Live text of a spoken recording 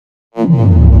School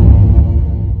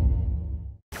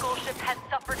ship has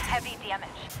suffered heavy damage.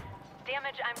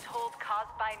 Damage, I'm told,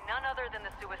 caused by none other than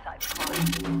the Suicide Squad.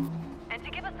 And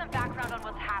to give us some background on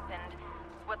what's happening,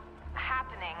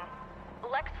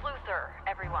 Lex Luthor,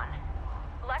 everyone.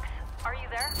 Lex, are you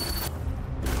there?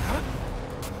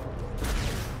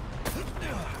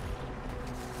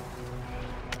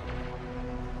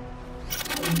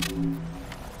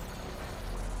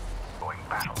 Going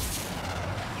battle.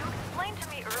 You explained to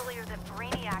me earlier that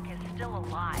Brainiac is still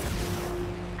alive.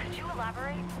 Could you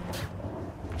elaborate?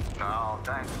 Now,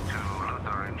 thanks to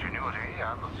Luthor ingenuity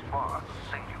and the Squad's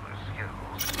singular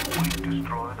skills, we've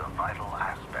destroyed a vital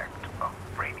aspect of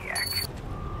Brainiac.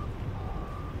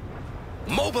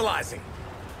 Mobilizing!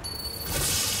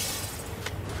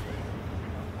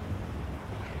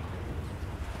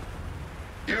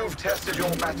 You've tested your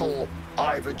mettle.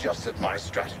 I've adjusted my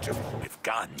stratagem. With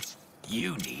guns,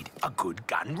 you need a good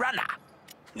gun runner.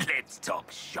 Let's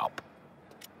talk shop.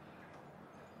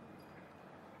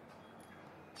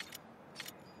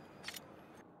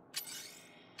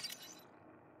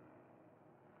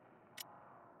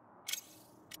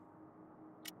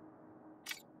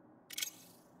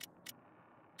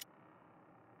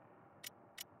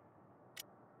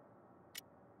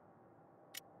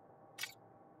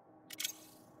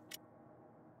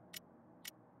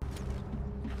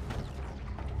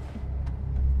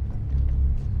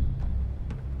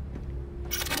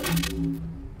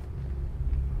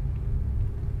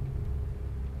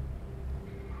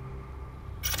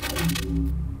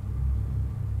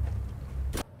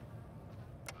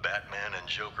 Batman and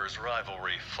Joker's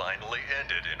rivalry finally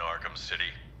ended in Arkham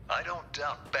City. I don't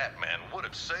doubt Batman would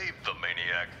have saved the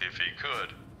Maniac if he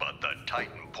could, but the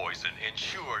Titan poison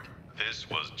ensured this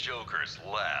was Joker's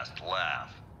last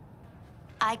laugh.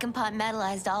 I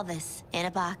compartmentalized all this in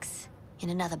a box, in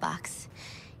another box,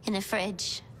 in a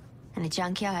fridge, in a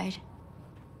junkyard.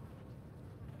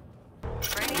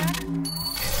 Brainiac?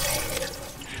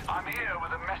 I'm here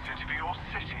with a message for your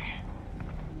city.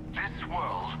 This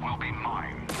world will be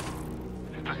mine.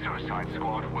 The Suicide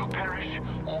Squad will perish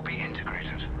or be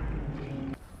integrated.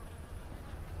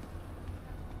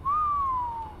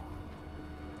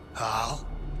 Hal?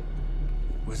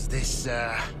 Was this,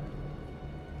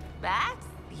 Bats?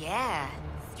 Yeah.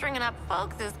 Stringing up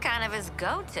folks is kind of his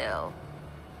go-to.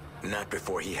 Not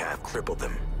before he half crippled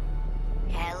them.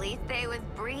 At least they was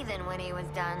breathing when he was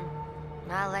done.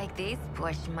 Not like these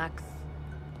poor schmucks.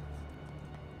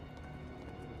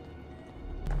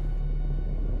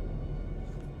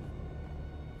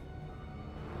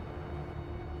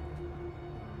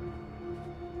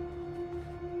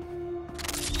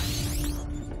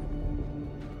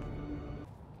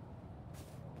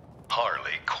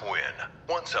 Harley Quinn.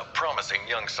 Once a promising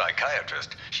young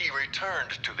psychiatrist, she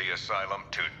returned to the asylum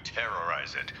to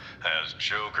terrorize it as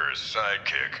Joker's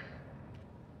sidekick.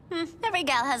 Every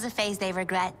gal has a phase they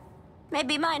regret.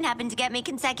 Maybe mine happened to get me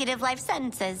consecutive life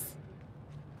sentences.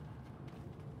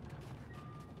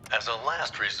 As a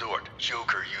last resort,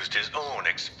 Joker used his own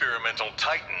experimental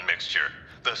Titan mixture.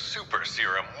 The super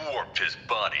serum warped his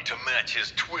body to match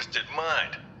his twisted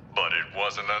mind. But it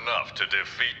wasn't enough to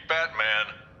defeat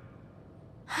Batman.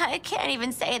 I can't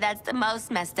even say that's the most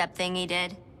messed up thing he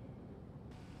did.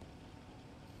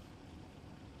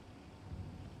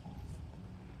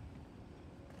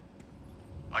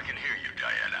 I can hear you,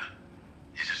 Diana.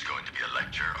 Is this going to be a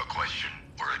lecture, a question,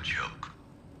 or a joke?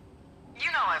 You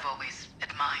know I've always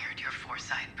admired your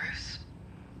foresight, Bruce.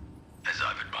 As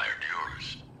I've admired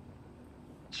yours.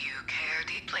 You care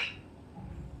deeply.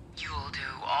 You'll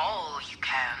do all you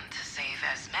can to save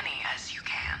as many as you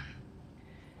can.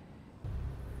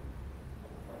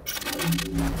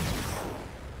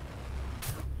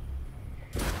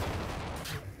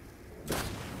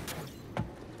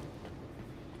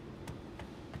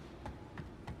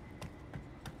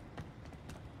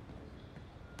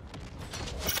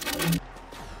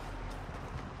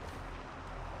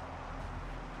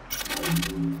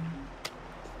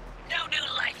 No new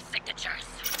life signatures.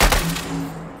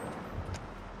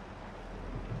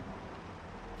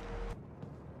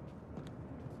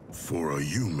 For a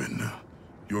human,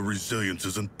 your resilience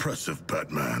is impressive,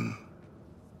 Batman.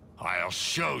 I'll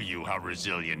show you how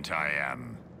resilient I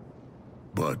am.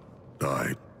 But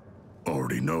I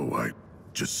already know. I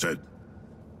just said...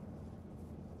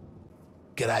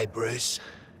 G'day, Bruce.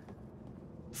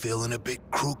 Feeling a bit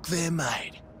crook there,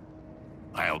 mate?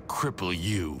 I'll cripple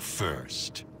you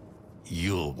first.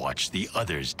 You'll watch the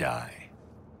others die.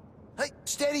 Hey,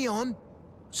 steady on.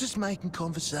 Just making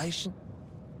conversation.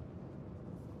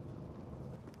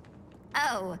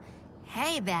 Oh,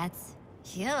 hey, Bats.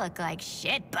 You look like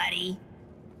shit, buddy.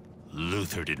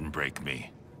 Luther didn't break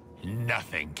me.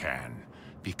 Nothing can,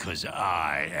 because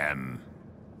I am...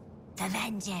 The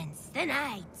vengeance, the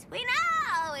night. We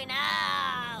know, we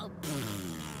know.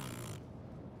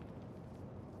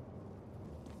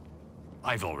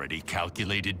 I've already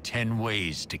calculated 10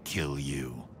 ways to kill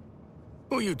you.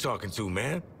 Who you talking to,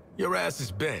 man? Your ass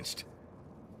is benched.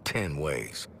 10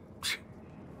 ways.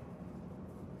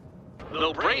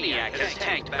 Though Brainiac has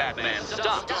tanked Batman's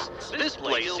stocks, this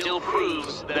place still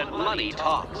proves that money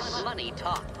talks. Money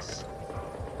talks.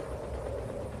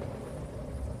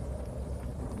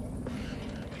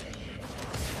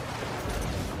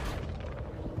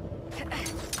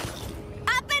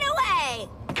 Up and away!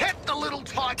 Kept the little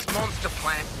Tykes monster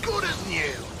plant good as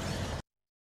new.